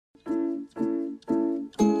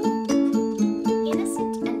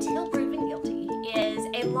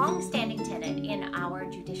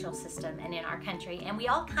system and in our country, and we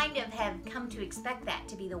all kind of have come to expect that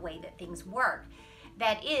to be the way that things work.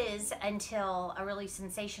 That is, until a really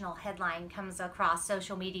sensational headline comes across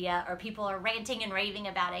social media, or people are ranting and raving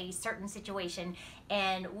about a certain situation,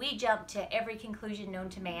 and we jump to every conclusion known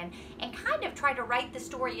to man and kind of try to write the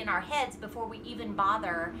story in our heads before we even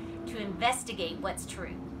bother to investigate what's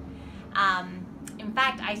true. In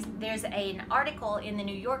fact, there's an article in the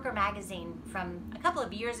New Yorker magazine from a couple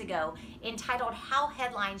of years ago entitled "How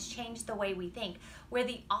Headlines Change the Way We Think," where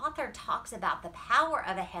the author talks about the power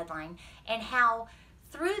of a headline and how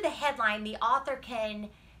through the headline the author can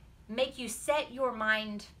make you set your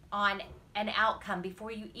mind on an outcome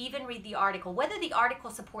before you even read the article. Whether the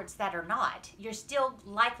article supports that or not, you're still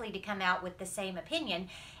likely to come out with the same opinion,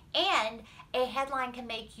 and a headline can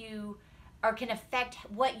make you, or can affect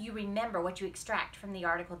what you remember, what you extract from the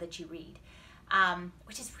article that you read,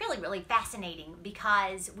 which is really, really fascinating,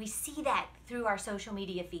 because we see that through our social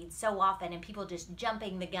media feeds so often, and people just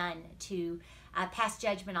jumping the gun to pass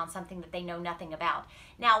judgment on something that they know nothing about.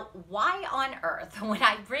 Now, why on earth would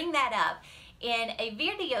I bring that up in a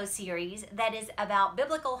video series that is about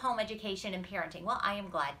biblical home education and parenting? Well, I am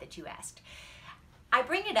glad that you asked. I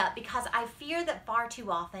bring it up because I fear that far too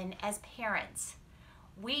often as parents,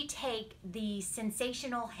 we take the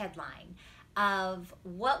sensational headline of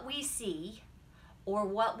what we see or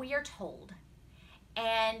what we are told,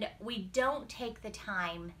 and we don't take the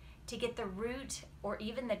time to get the root or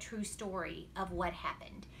even the true story of what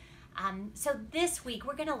happened. So this week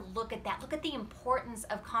we're going to look at that, look at the importance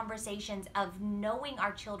of conversations, of knowing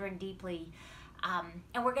our children deeply,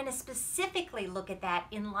 and we're going to specifically look at that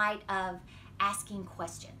in light of asking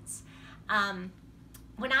questions.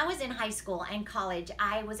 When I was in high school and college,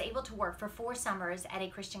 I was able to work for 4 summers at a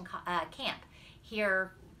Christian camp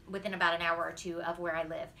here within about an hour or two of where I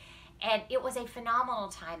live. And it was a phenomenal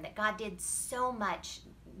time that God did so much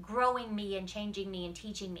growing me and changing me and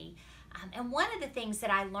teaching me. And one of the things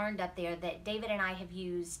that I learned up there that David and I have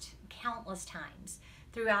used countless times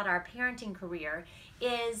throughout our parenting career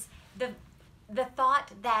is the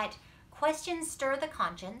thought that questions stir the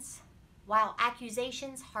conscience while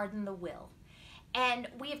accusations harden the will. And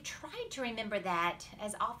we have tried to remember that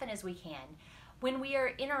as often as we can when we are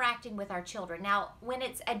interacting with our children. Now, when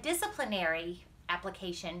it's a disciplinary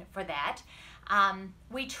application for that,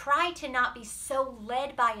 we try to not be so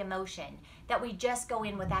led by emotion that we just go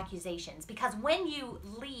in with accusations. Because when you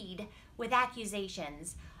lead with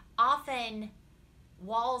accusations, often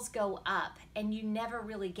walls go up and you never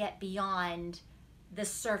really get beyond the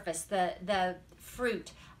surface, the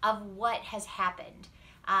fruit of what has happened.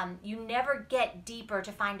 You never get deeper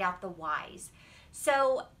to find out the whys.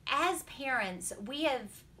 So as parents, we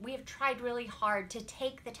have tried really hard to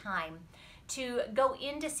take the time to go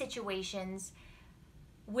into situations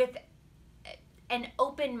with an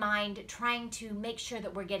open mind, trying to make sure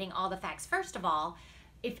that we're getting all the facts. First of all,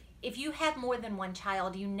 if you have more than one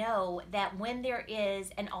child, you know that when there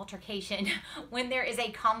is an altercation, when there is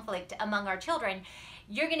a conflict among our children,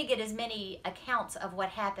 you're going to get as many accounts of what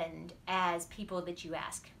happened as people that you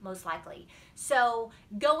ask, most likely. So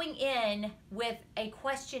going in with a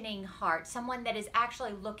questioning heart, someone that is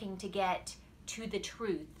actually looking to get to the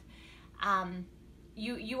truth,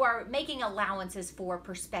 you are making allowances for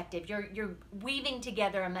perspective. You're weaving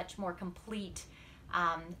together a much more complete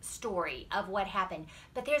story of what happened.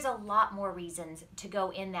 But there's a lot more reasons to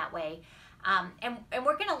go in that way. And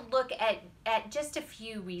we're going to look at just a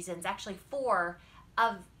few reasons, actually 4,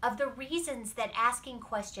 of the reasons that asking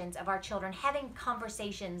questions of our children, having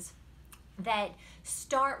conversations that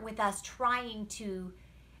start with us trying to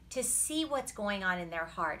see what's going on in their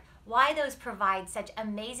heart, why those provide such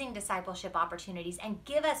amazing discipleship opportunities and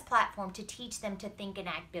give us platform to teach them to think and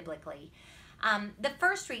act biblically. The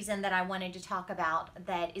first reason that I wanted to talk about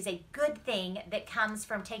that is a good thing that comes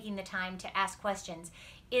from taking the time to ask questions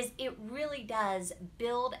is it really does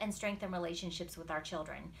build and strengthen relationships with our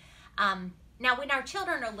children. Now, when our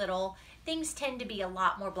children are little, things tend to be a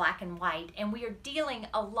lot more black and white, and we are dealing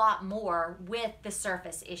a lot more with the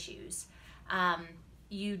surface issues.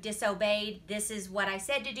 You disobeyed, this is what I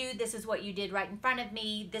said to do, this is what you did right in front of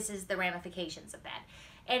me, this is the ramifications of that.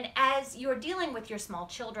 And as you're dealing with your small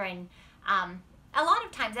children, a lot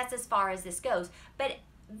of times that's as far as this goes, but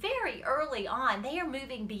very early on, they are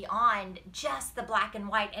moving beyond just the black and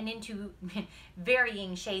white and into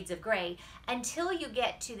varying shades of gray until you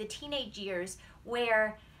get to the teenage years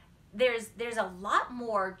where there's a lot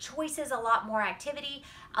more choices, a lot more activity,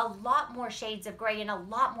 a lot more shades of gray, and a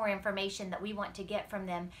lot more information that we want to get from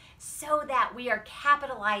them, so that we are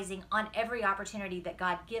capitalizing on every opportunity that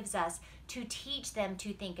God gives us to teach them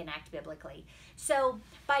to think and act biblically. So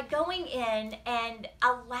by going in and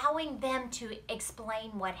allowing them to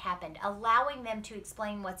explain what happened, allowing them to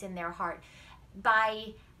explain what's in their heart,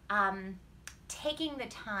 by taking the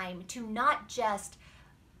time to not just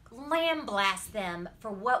lambaste them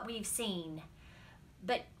for what we've seen,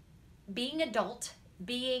 but being adult,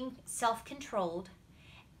 being self-controlled,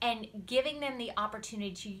 and giving them the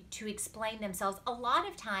opportunity to explain themselves. A lot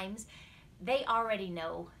of times they already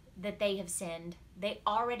know that they have sinned. They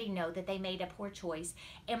already know that they made a poor choice.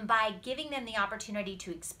 And by giving them the opportunity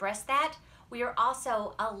to express that, we are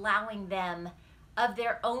also allowing them of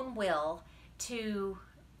their own will to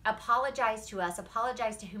apologize to us,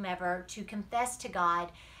 apologize to whomever, to confess to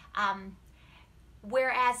God.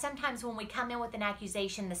 Whereas sometimes when we come in with an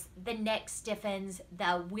accusation, the neck stiffens,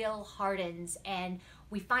 the will hardens, and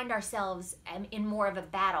we find ourselves in more of a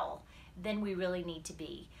battle than we really need to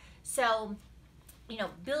be. So,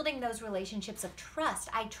 building those relationships of trust.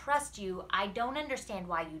 I trust you. I don't understand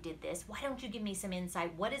why you did this. Why don't you give me some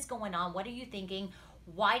insight? What is going on? What are you thinking?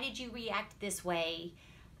 Why did you react this way?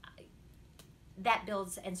 That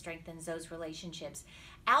builds and strengthens those relationships.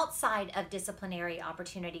 Outside of disciplinary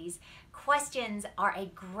opportunities, questions are a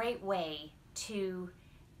great way to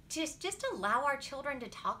just allow our children to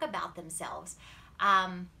talk about themselves.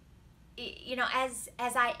 As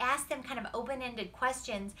I ask them kind of open-ended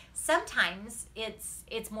questions, sometimes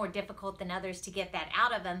it's more difficult than others to get that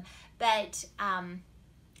out of them. But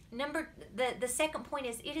the second point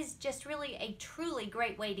is, it is just really a truly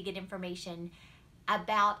great way to get information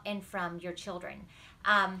about and from your children.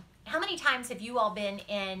 How many times have you all been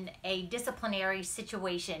in a disciplinary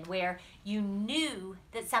situation where you knew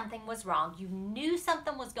that something was wrong, you knew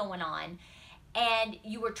something was going on, and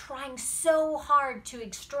you were trying so hard to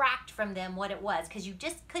extract from them what it was because you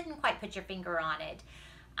just couldn't quite put your finger on it,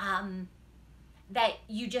 that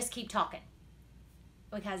you just keep talking?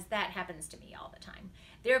 Because that happens to me all the time.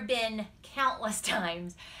 There have been countless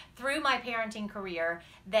times through my parenting career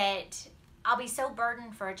that I'll be so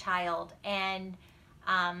burdened for a child, and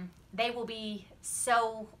they will be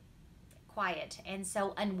so quiet and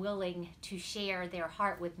so unwilling to share their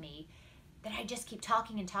heart with me that I just keep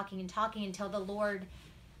talking and talking and talking until the Lord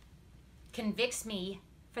convicts me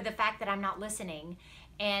for the fact that I'm not listening.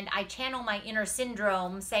 And I channel my inner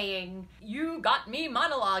syndrome saying, "You got me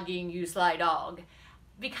monologuing, you sly dog."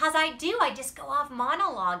 Because I do, I just go off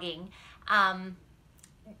monologuing.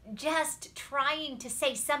 Just trying to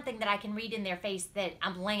say something that I can read in their face that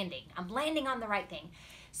I'm landing on the right thing.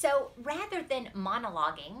 So rather than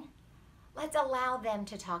monologuing, let's allow them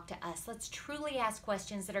to talk to us. Let's truly ask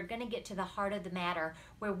questions that are going to get to the heart of the matter,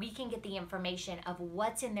 where we can get the information of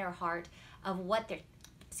what's in their heart, of what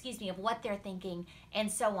they're thinking, and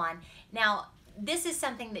so on. Now, this is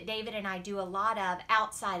something that David and I do a lot of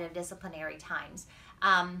outside of disciplinary times.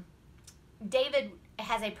 David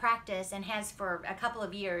has a practice, and has for a couple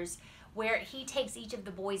of years, where he takes each of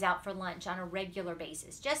the boys out for lunch on a regular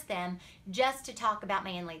basis, just them, just to talk about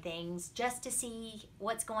manly things, just to see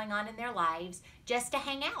what's going on in their lives, just to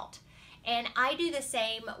hang out. And I do the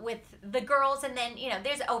same with the girls, and then,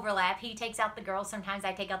 there's overlap. He takes out the girls, sometimes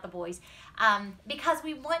I take out the boys, because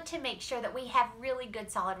we want to make sure that we have really good,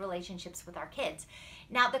 solid relationships with our kids.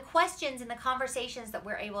 Now, the questions and the conversations that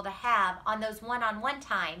we're able to have on those one-on-one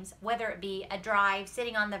times, whether it be a drive,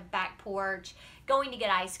 sitting on the back porch, going to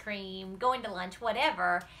get ice cream, going to lunch,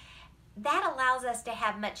 whatever, that allows us to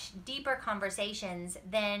have much deeper conversations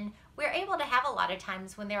than we're able to have a lot of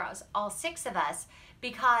times when there's all six of us,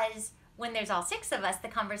 because when there's all six of us, the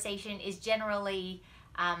conversation is generally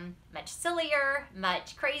much sillier,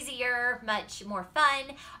 much crazier, much more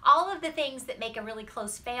fun, all of the things that make a really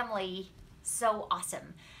close family so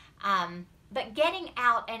awesome. But getting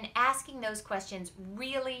out and asking those questions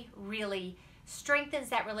really, really strengthens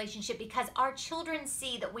that relationship, because our children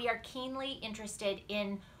see that we are keenly interested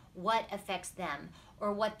in what affects them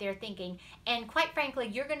or what they're thinking. And quite frankly,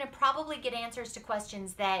 you're going to probably get answers to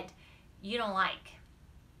questions that you don't like.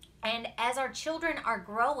 And as our children are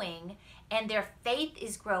growing and their faith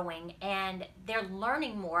is growing and they're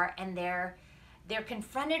learning more and they're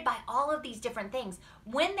confronted by all of these different things,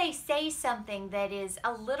 when they say something that is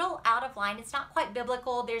a little out of line, it's not quite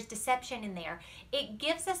biblical, there's deception in there, it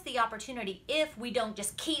gives us the opportunity, if we don't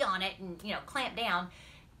just key on it and clamp down,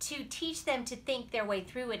 to teach them to think their way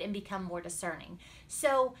through it and become more discerning.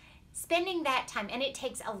 So spending that time, and it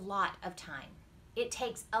takes a lot of time. It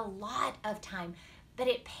takes a lot of time. but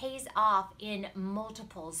it pays off in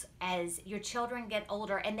multiples as your children get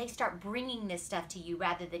older and they start bringing this stuff to you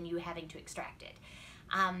rather than you having to extract it.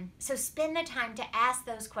 So spend the time to ask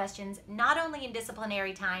those questions, not only in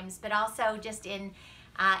disciplinary times, but also just in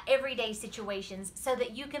everyday situations, so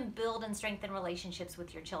that you can build and strengthen relationships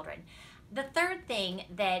with your children. The third thing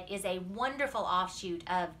that is a wonderful offshoot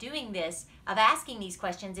of doing this, of asking these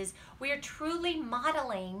questions, is we are truly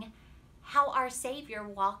modeling how our Savior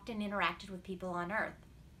walked and interacted with people on earth.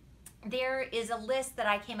 There is a list that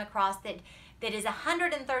I came across that is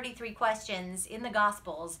 133 questions in the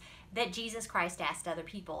Gospels that Jesus Christ asked other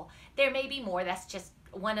people. There may be more, that's just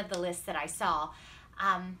one of the lists that I saw.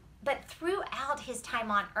 But throughout his time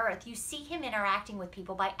on earth, you see him interacting with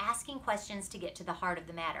people by asking questions to get to the heart of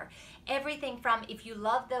the matter. Everything from, if you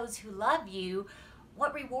love those who love you,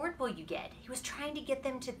 what reward will you get? He was trying to get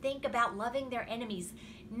them to think about loving their enemies,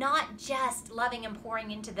 not just loving and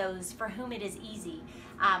pouring into those for whom it is easy.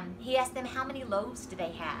 He asked them, how many loaves do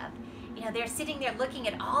they have? You know, they're sitting there looking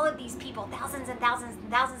at all of these people, thousands and thousands and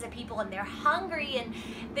thousands of people, and they're hungry, and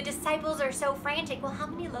the disciples are so frantic. Well, how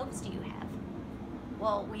many loaves do you have?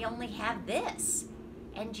 Well, we only have this.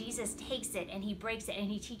 And Jesus takes it and he breaks it and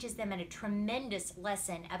he teaches them a tremendous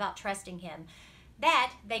lesson about trusting him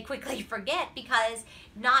that they quickly forget, because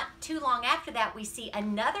not too long after that we see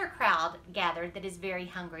another crowd gathered that is very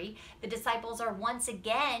hungry. The disciples are once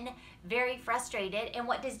again very frustrated, and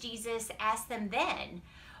what does Jesus ask them then?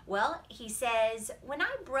 Well, he says, when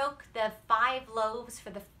I broke the 5 loaves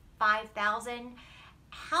for the 5,000,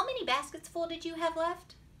 how many baskets full did you have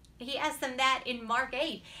left? He asked them that in Mark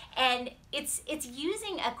 8. And it's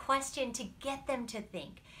using a question to get them to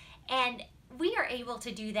think. And we are able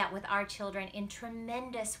to do that with our children in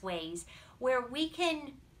tremendous ways, where we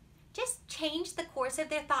can just change the course of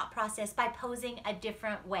their thought process by posing a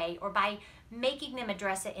different way or by making them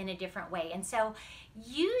address it in a different way. And so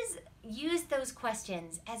use those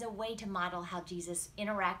questions as a way to model how Jesus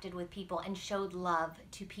interacted with people and showed love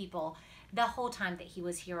to people the whole time that he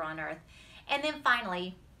was here on earth. And then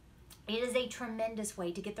finally, it is a tremendous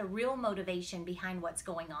way to get the real motivation behind what's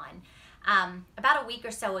going on. About a week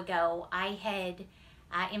or so ago, I had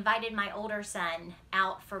invited my older son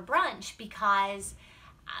out for brunch because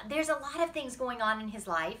there's a lot of things going on in his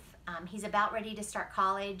life. He's about ready to start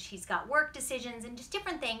college. He's got work decisions and just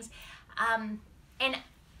different things. And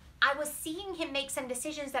I was seeing him make some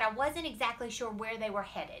decisions that I wasn't exactly sure where they were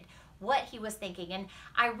headed, what he was thinking. And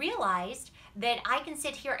I realized that I can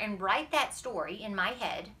sit here and write that story in my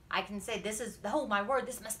head. I can say, this is, oh my word,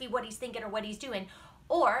 this must be what he's thinking or what he's doing.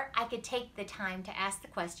 Or I could take the time to ask the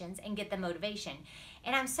questions and get the motivation.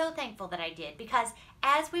 And I'm so thankful that I did, because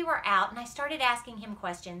as we were out and I started asking him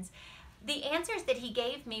questions, the answers that he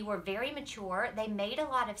gave me were very mature. They made a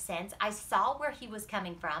lot of sense. I saw where he was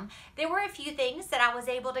coming from. There were a few things that I was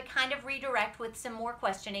able to kind of redirect with some more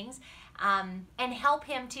questionings and help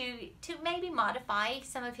him to maybe modify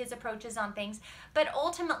some of his approaches on things. But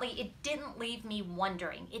ultimately, it didn't leave me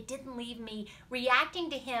wondering. It didn't leave me reacting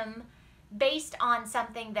to him based on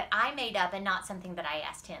something that I made up and not something that I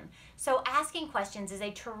asked him. So asking questions is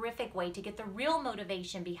a terrific way to get the real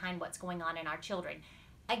motivation behind what's going on in our children.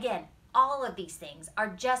 Again, all of these things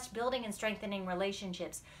are just building and strengthening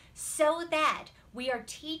relationships so that we are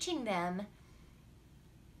teaching them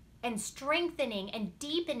and strengthening and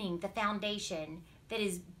deepening the foundation that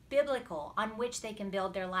is biblical on which they can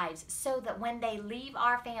build their lives, so that when they leave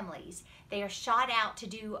our families, they are shot out to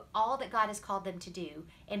do all that God has called them to do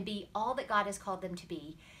and be all that God has called them to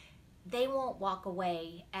be. They won't walk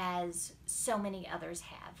away as so many others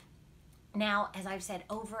have. Now, as I've said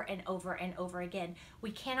over and over and over again,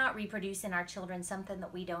 we cannot reproduce in our children something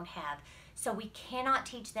that we don't have. So we cannot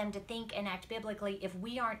teach them to think and act biblically if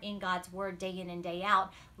we aren't in God's word day in and day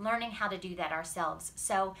out, learning how to do that ourselves.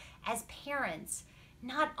 So as parents,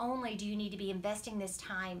 not only do you need to be investing this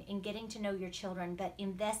time in getting to know your children, but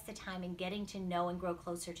invest the time in getting to know and grow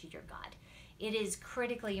closer to your God. It is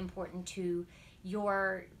critically important to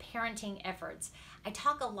your parenting efforts. I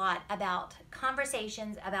talk a lot about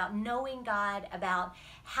conversations, about knowing God, about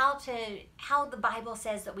how the Bible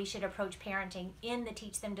says that we should approach parenting in the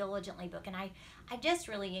Teach Them Diligently book. And I just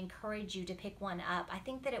really encourage you to pick one up. I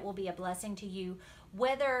think that it will be a blessing to you,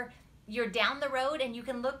 whether you're down the road and you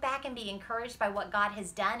can look back and be encouraged by what God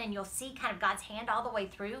has done, and you'll see kind of God's hand all the way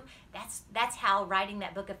through. That's how writing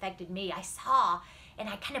that book affected me. I saw, and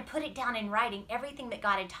I kind of put it down in writing, everything that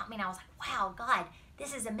God had taught me, and I was like, wow, God,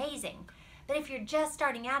 this is amazing. But if you're just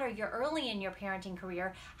starting out or you're early in your parenting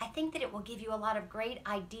career, I think that it will give you a lot of great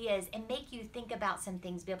ideas and make you think about some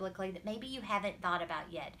things biblically that maybe you haven't thought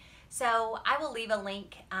about yet. So I will leave a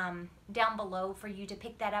link down below for you to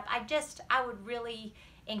pick that up. I would really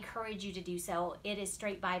encourage you to do so. It is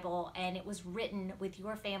straight Bible, and it was written with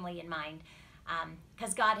your family in mind,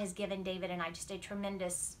 because God has given David and I just a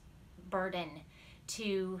tremendous burden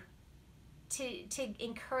to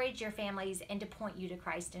encourage your families and to point you to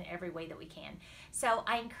Christ in every way that we can. So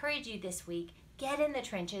I encourage you this week, get in the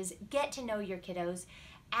trenches, get to know your kiddos,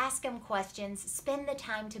 ask them questions, spend the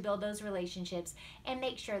time to build those relationships, and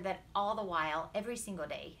make sure that all the while, every single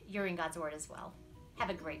day, you're in God's Word as well. Have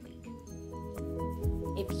a great week.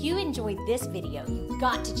 If you enjoyed this video, you've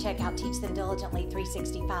got to check out Teach Them Diligently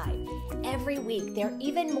 365. Every week, there are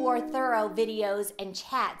even more thorough videos and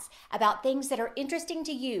chats about things that are interesting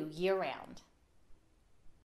to you year-round.